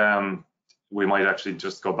think we might actually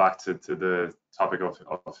just go back to the topic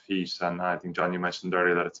of heat, and I think, John, you mentioned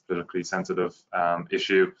earlier that it's a politically sensitive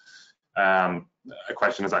issue. A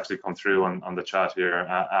question has actually come through on the chat here,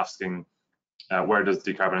 asking where does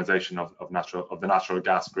decarbonisation of the natural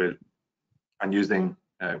gas grid, and using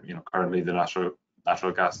you know, currently the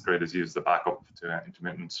natural gas grid is used as a backup to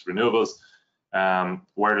intermittent renewables.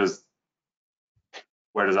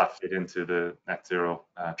 Where does that fit into the net zero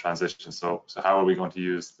transition? So how are we going to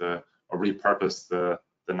use or repurpose the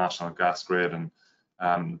national gas grid? And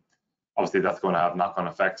obviously that's going to have knock-on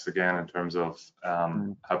effects again in terms of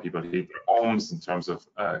how people heat their homes, in terms of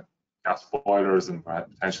gas boilers and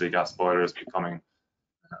potentially gas boilers becoming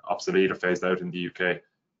obsolete or phased out in the UK.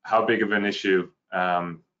 How big of an issue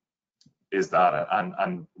is that,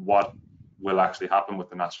 and what will actually happen with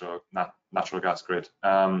the natural gas grid.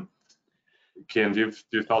 Cian, do you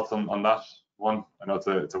have thoughts on that one? I know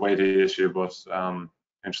it's a weighty issue, but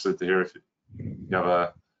interested to hear if you have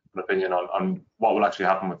an opinion on what will actually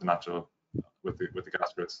happen with the with the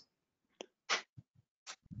gas grids.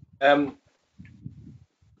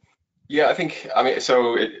 Yeah, I think, I mean,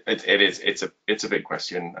 so it's a big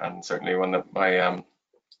question, and certainly one that I'm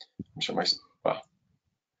sure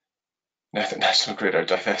now that National Grid are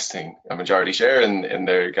divesting a majority share in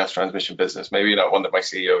their gas transmission business, maybe not one that my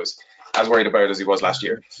CEO is as worried about as he was last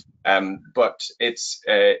year. But it's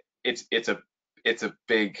a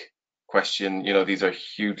big question. You know, these are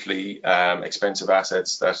hugely expensive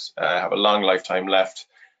assets that have a long lifetime left,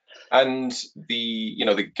 and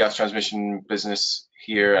the gas transmission business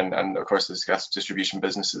here, and of course the gas distribution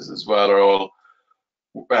businesses as well, are all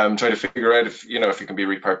trying to figure out if it can be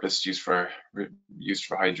repurposed, used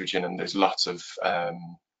for hydrogen. And there's lots of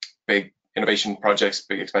big innovation projects,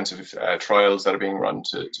 big expensive trials that are being run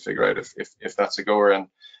to figure out if that's a goer.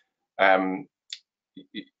 And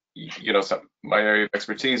it's not my area of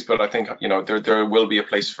expertise, but I think there will be a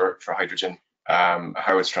place for hydrogen.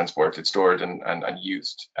 How it's transported, stored, and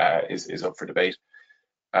used is up for debate.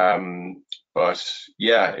 But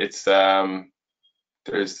yeah, it's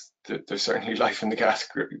there's certainly life in the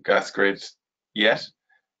gas grid yet,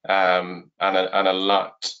 and a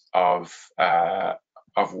lot of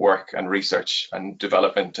work and research and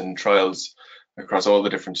development and trials across all the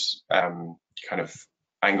different kind of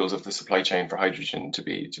angles of the supply chain for hydrogen to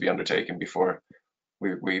be undertaken before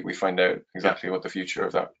we find out exactly what the future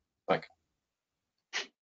of that like.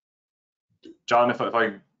 John, if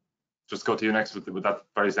I just go to you next with that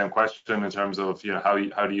very same question in terms of how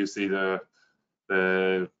do you see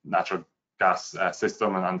the natural gas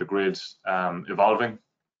system and the grid evolving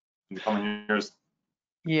in the coming years?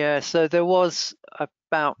 Yeah, so there was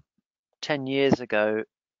about 10 years ago,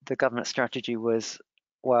 the government strategy was,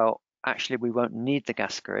 well, actually we won't need the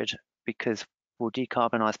gas grid because we'll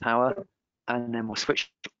decarbonise power and then we'll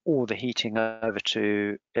switch all the heating over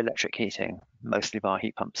to electric heating, mostly via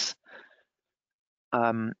heat pumps.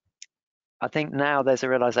 I think now there's a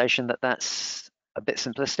realisation that that's a bit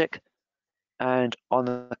simplistic, and on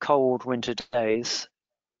the cold winter days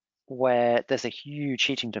where there's a huge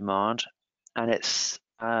heating demand and it's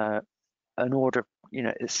an order,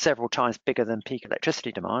 it's several times bigger than peak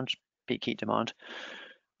electricity demand, peak heat demand,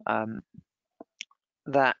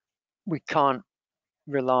 that we can't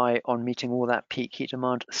rely on meeting all that peak heat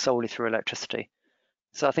demand solely through electricity.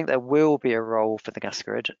 So I think there will be a role for the gas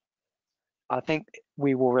grid. I think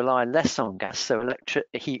we will rely less on gas, so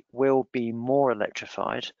heat will be more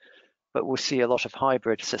electrified, but we'll see a lot of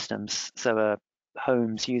hybrid systems. So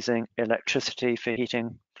homes using electricity for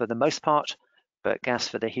heating for the most part, but gas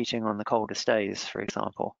for the heating on the coldest days, for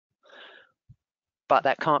example. But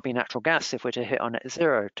that can't be natural gas if we're to hit our net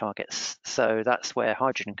zero targets. So that's where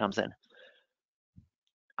hydrogen comes in.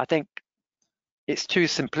 I think it's too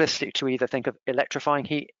simplistic to either think of electrifying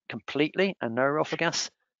heat completely and no role for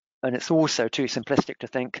gas. And it's also too simplistic to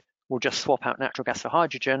think we'll just swap out natural gas for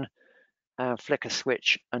hydrogen and flick a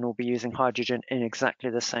switch and we'll be using hydrogen in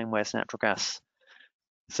exactly the same way as natural gas.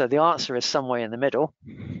 So the answer is somewhere in the middle.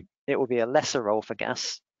 It will be a lesser role for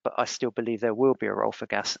gas, but I still believe there will be a role for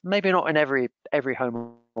gas. Maybe not in every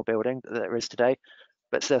home or building that there is today,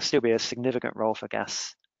 but there'll still be a significant role for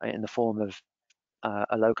gas in the form of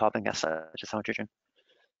a low carbon gas such as hydrogen.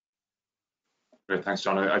 Great, thanks,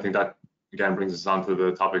 John. I think that again brings us on to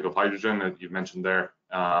the topic of hydrogen that you've mentioned there,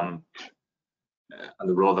 and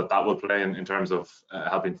the role that will play in terms of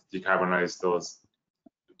helping to decarbonize those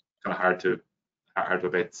kind of hard to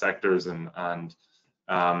abate sectors. And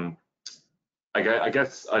I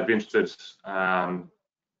guess I'd be interested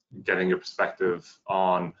getting your perspective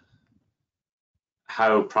on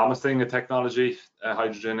how promising a technology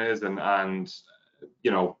hydrogen is, and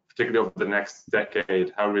particularly over the next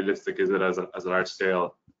decade, how realistic is it as a large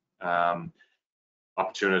scale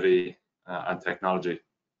opportunity and technology?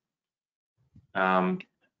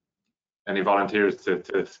 Any volunteers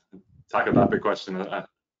to tackle that big question at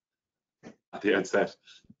the outset?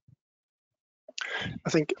 I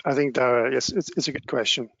think yes, it's a good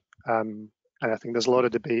question, and I think there's a lot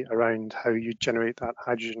of debate around how you generate that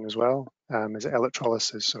hydrogen as well. Is it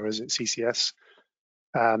electrolysis or is it CCS?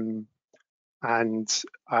 And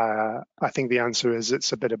I think the answer is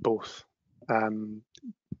it's a bit of both.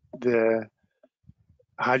 The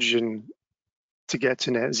hydrogen, to get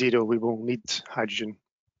to net zero, we will need hydrogen.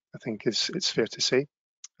 I think it's fair to say.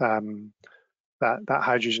 That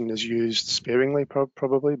hydrogen is used sparingly,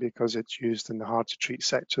 probably because it's used in the hard to treat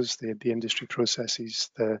sectors, the industry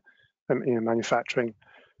processes, the manufacturing.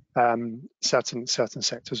 certain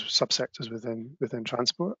sectors, subsectors within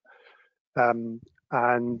transport, and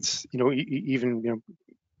even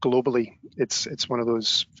globally, it's one of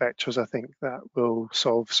those vectors I think that will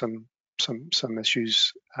solve some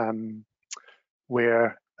issues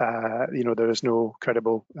where there is no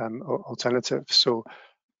credible alternative. So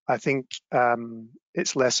I think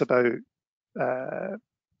it's less about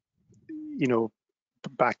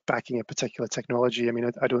backing a particular technology. I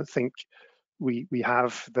mean, I don't think we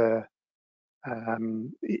have the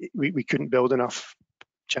we couldn't build enough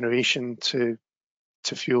generation to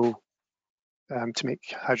fuel to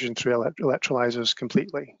make hydrogen through electrolyzers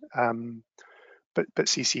completely. But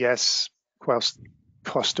CCS, whilst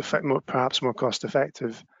perhaps more cost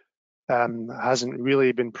effective, hasn't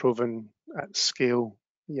really been proven at scale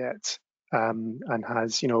yet, and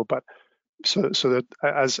has but so that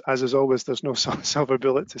as is always, there's no silver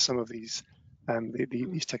bullet to some of these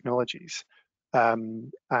technologies.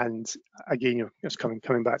 And again, it's coming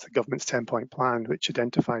back to the government's 10-point plan, which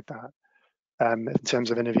identified that in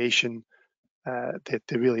terms of innovation. There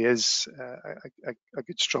really is a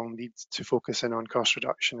good strong need to focus in on cost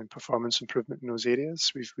reduction and performance improvement in those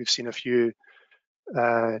areas. We've seen a few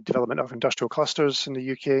development of industrial clusters in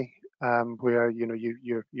the UK, where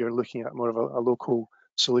you're looking at more of a local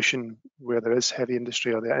solution where there is heavy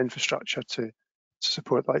industry or the infrastructure to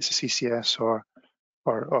support the likes of CCS or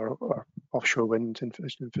offshore wind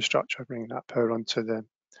infrastructure, bringing that power onto the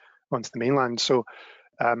mainland. So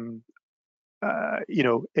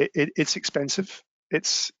it's expensive.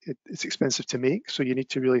 It's expensive to make, so you need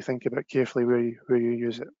to really think about carefully where you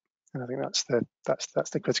use it. And I think that's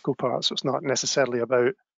the critical part. So it's not necessarily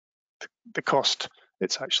about the cost.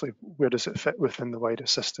 It's actually where does it fit within the wider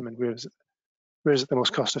system, and where is it the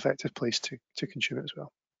most cost-effective place to consume it as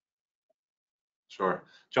well. Sure,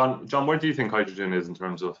 John, where do you think hydrogen is in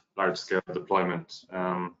terms of large-scale deployment?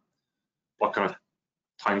 What kind of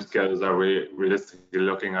timescales are we realistically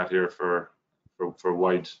looking at here for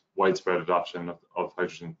widespread adoption of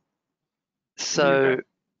hydrogen? So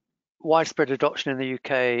widespread adoption in the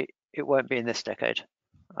UK, it won't be in this decade,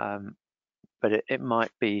 but it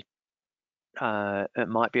might be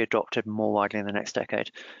adopted more widely in the next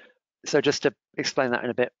decade. So just to explain that in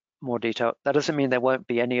a bit more detail, that doesn't mean there won't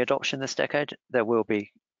be any adoption this decade. There will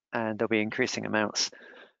be, and there'll be increasing amounts.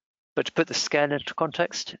 But to put the scale into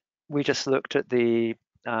context, we just looked at the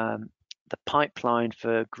pipeline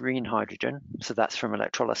for green hydrogen, so that's from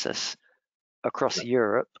electrolysis, across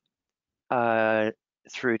Europe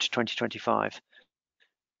through to 2025,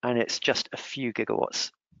 and it's just a few gigawatts.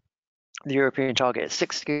 The European target is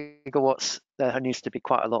 6 gigawatts. There needs to be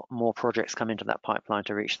quite a lot more projects come into that pipeline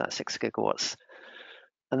to reach that 6 gigawatts,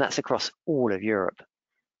 and that's across all of Europe.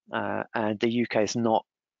 And the UK is not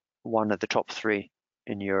one of the top 3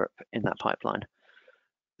 in Europe in that pipeline.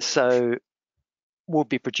 So we'll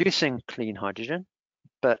be producing clean hydrogen,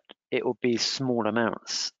 but it will be small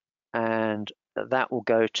amounts, and that will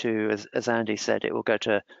go to, as Andy said, it will go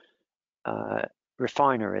to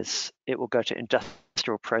refineries, it will go to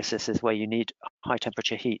industrial processes where you need high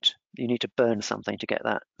temperature heat. You need to burn something to get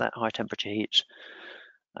that high temperature heat.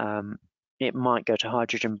 It might go to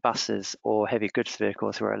hydrogen buses or heavy goods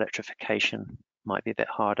vehicles where electrification might be a bit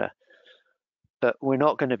harder. But we're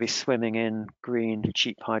not going to be swimming in green,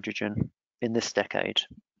 cheap hydrogen in this decade,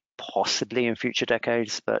 possibly in future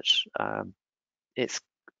decades, but it's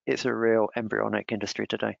a real embryonic industry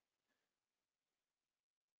today.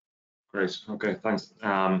 Great. Okay, thanks.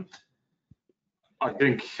 I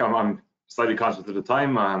think I'm slightly conscious of the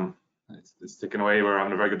time. It's ticking away. We're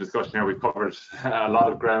having a very good discussion here. We've covered a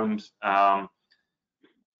lot of ground. I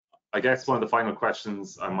guess one of the final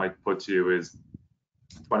questions I might put to you is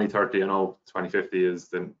 2030. I know 2050 is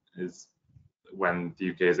when the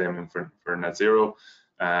UK is aiming for net zero.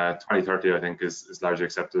 2030, I think, is largely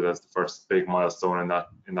accepted as the first big milestone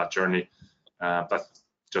in that journey. That's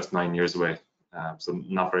just 9 years away, so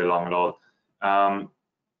not very long at all.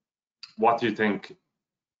 What do you think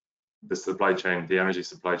the supply chain, the energy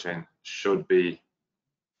supply chain, should be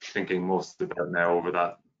thinking most about now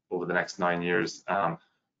over the next 9 years?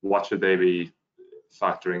 What should they be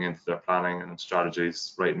factoring into their planning and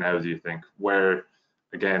strategies right now, do you think? Where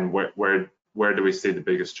do we see the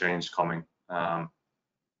biggest change coming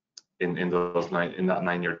in that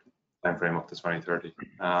 9 year time frame up to 2030?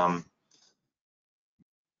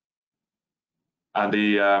 Andy, do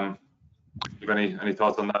you have any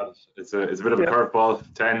thoughts on that? It's a bit of a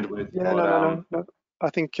curveball to end with. Yeah, no. I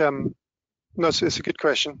think no, it's a good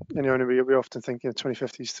question. And we often think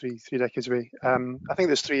 2050 is three decades away. I think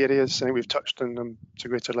there's 3 areas. I think we've touched on them to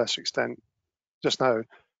greater or lesser extent just now.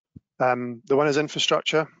 The one is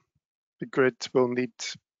infrastructure. The grid will need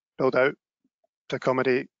build out to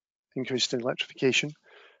accommodate increased electrification.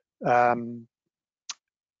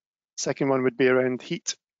 Second one would be around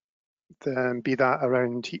heat, be that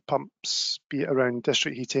around heat pumps, be it around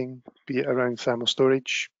district heating, be it around thermal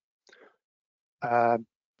storage.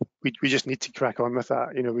 We just need to crack on with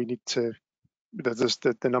that. You know, we need to.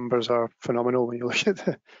 The numbers are phenomenal when you look at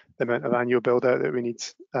the amount of annual build out that we need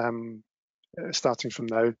starting from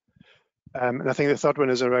now. And I think the third one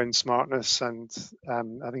is around smartness, and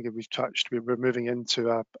I think we've touched. We're moving into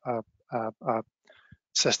a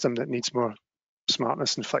system that needs more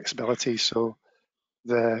smartness and flexibility. So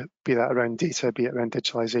be that around data, be it around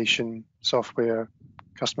digitalization, software,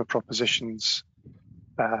 customer propositions,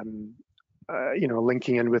 you know,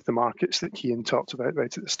 linking in with the markets that Cian talked about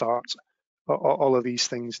right at the start. All of these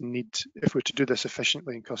things need, if we're to do this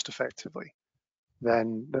efficiently and cost effectively,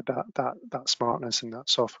 then that smartness and that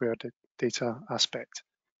software data aspect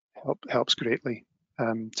helps greatly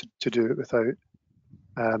to do it without,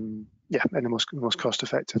 yeah, in the most cost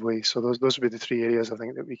effective way. So those would be the three areas I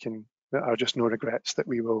think that are just no regrets that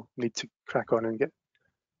we will need to crack on and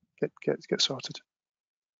get sorted.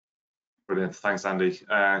 Brilliant, thanks, Andy.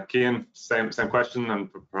 Cian, same question, and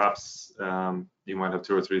perhaps you might have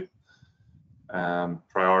two or three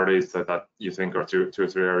priorities that you think are two or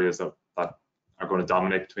three areas that are going to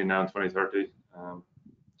dominate between now and 2030. Do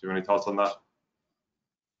you have any thoughts on that?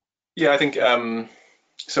 Yeah, I think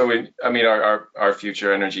so. I mean, our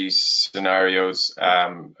future energy scenarios,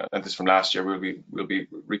 and this from last year, we'll be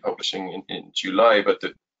republishing in July. But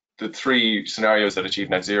the three scenarios that achieve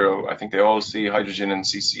net zero, I think they all see hydrogen and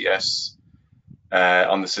CCS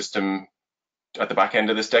on the system at the back end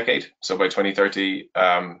of this decade. So by 2030,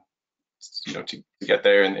 you know, to get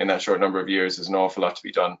there in that short number of years, there's an awful lot to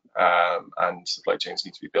be done, and supply chains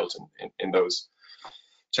need to be built in those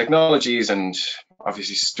technologies. And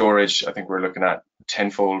obviously storage, I think we're looking at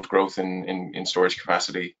tenfold growth in storage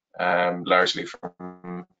capacity, largely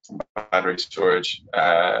from battery storage,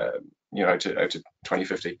 you know, out to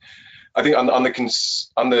 2050. I think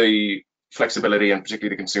on the flexibility and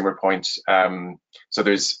particularly the consumer point, so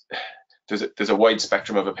there's a wide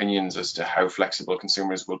spectrum of opinions as to how flexible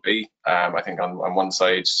consumers will be. I think on one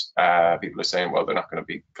side, people are saying, well, they're not going to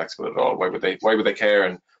be flexible at all. Why would they care?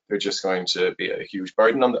 And they're just going to be a huge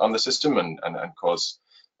burden on the system and cause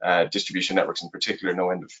distribution networks in particular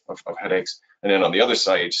no end of headaches. And then on the other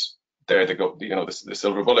side, there they go, you know, the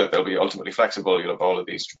silver bullet. They'll be ultimately flexible. You'll have all of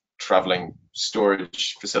these traveling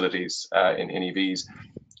storage facilities in EVs.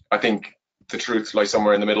 I think the truth lies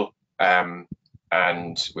somewhere in the middle.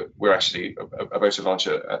 And we're actually about to launch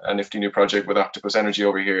a nifty new project with Octopus Energy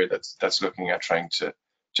over here that's looking at trying to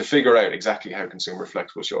figure out exactly how consumer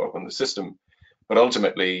flex will show up on the system. But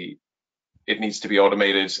ultimately, it needs to be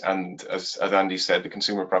automated, and as Andy said, the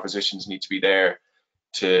consumer propositions need to be there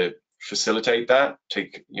to facilitate that,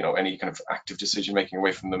 take, you know, any kind of active decision making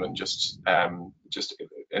away from them, and just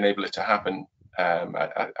enable it to happen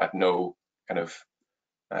at no kind of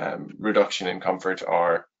reduction in comfort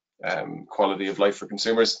or quality of life for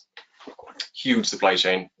consumers. Huge supply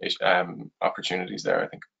chain opportunities there, I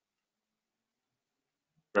think.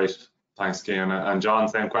 Great, thanks, Cian. And John,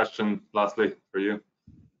 same question lastly for you.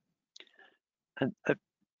 And a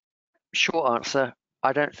short answer,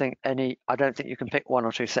 I don't think you can pick one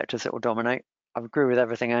or two sectors that will dominate. I agree with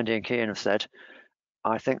everything Andy and Cian have said.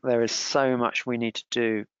 I think there is so much we need to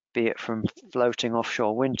do, be it from floating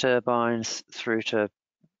offshore wind turbines through to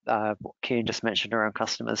what Cian just mentioned around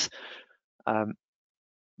customers.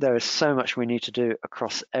 There is so much we need to do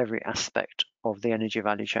across every aspect of the energy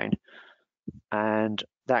value chain, and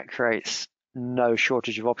that creates no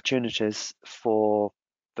shortage of opportunities for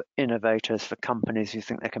innovators, for companies who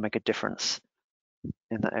think they can make a difference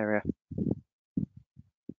in that area.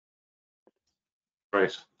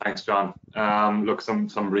 Great, thanks, John. Look, some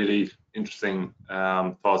really interesting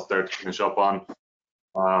thoughts there to finish up on.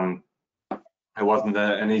 It wasn't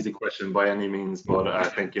an easy question by any means, but I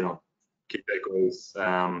think, you know, key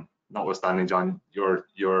takeaways, notwithstanding, John, your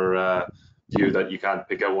view that you can't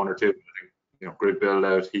pick out one or two. I think, you know, grid build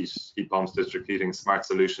out, heat pumps, district heating, smart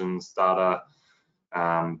solutions, data,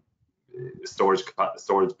 storage,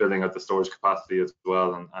 building out the storage capacity as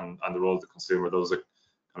well, and the role of the consumer. Those are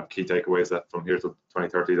kind of key takeaways that from here to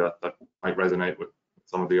 2030 that might resonate with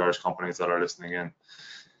some of the Irish companies that are listening in.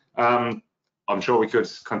 I'm sure we could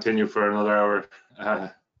continue for another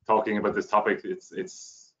hour talking about this topic.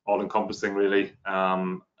 It's all-encompassing, really,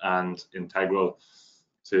 and integral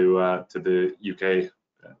to the UK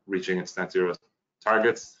reaching its net zero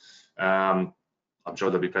targets. I'm sure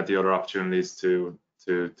there'll be plenty of other opportunities to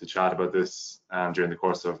chat about this during the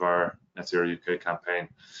course of our Net Zero UK campaign.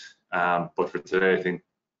 But for today, I think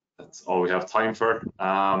that's all we have time for.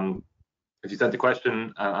 If you sent a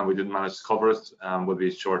question and we didn't manage to cover it, we'll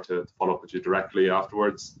be sure to follow up with you directly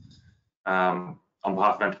afterwards. On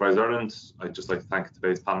behalf of Enterprise Ireland, I'd just like to thank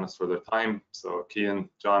today's panelists for their time. So Cian,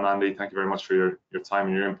 John, Andy, thank you very much for your time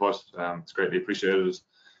and your input. It's greatly appreciated.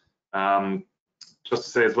 Just to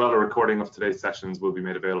say as well, a recording of today's sessions will be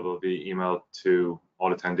made available via email to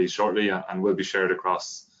all attendees shortly and will be shared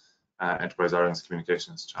across Enterprise Ireland's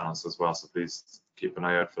communications channels as well. So please keep an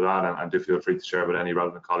eye out for that, and do feel free to share with any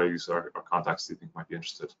relevant colleagues or contacts you think might be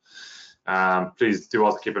interested. Please do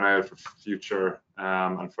also keep an eye out for future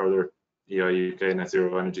and further EI UK net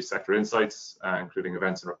zero energy sector insights, including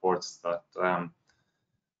events and reports that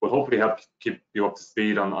will hopefully help keep you up to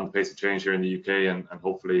speed on the pace of change here in the UK, and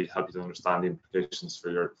hopefully help you to understand the implications for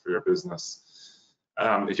your business.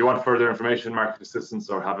 If you want further information, market assistance,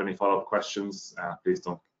 or have any follow-up questions, please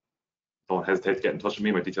don't hesitate to get in touch with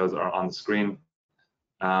me. My details are on the screen.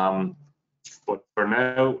 But for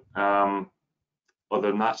now, other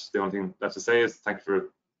than that, the only thing left to say is thank you for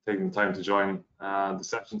taking the time to join the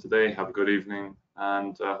session today. Have a good evening,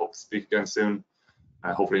 and hope to speak again soon,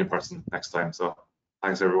 hopefully in person next time. So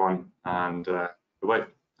thanks everyone, and goodbye.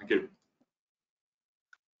 Thank you.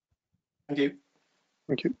 Thank you.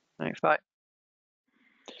 Thank you. Thanks, bye.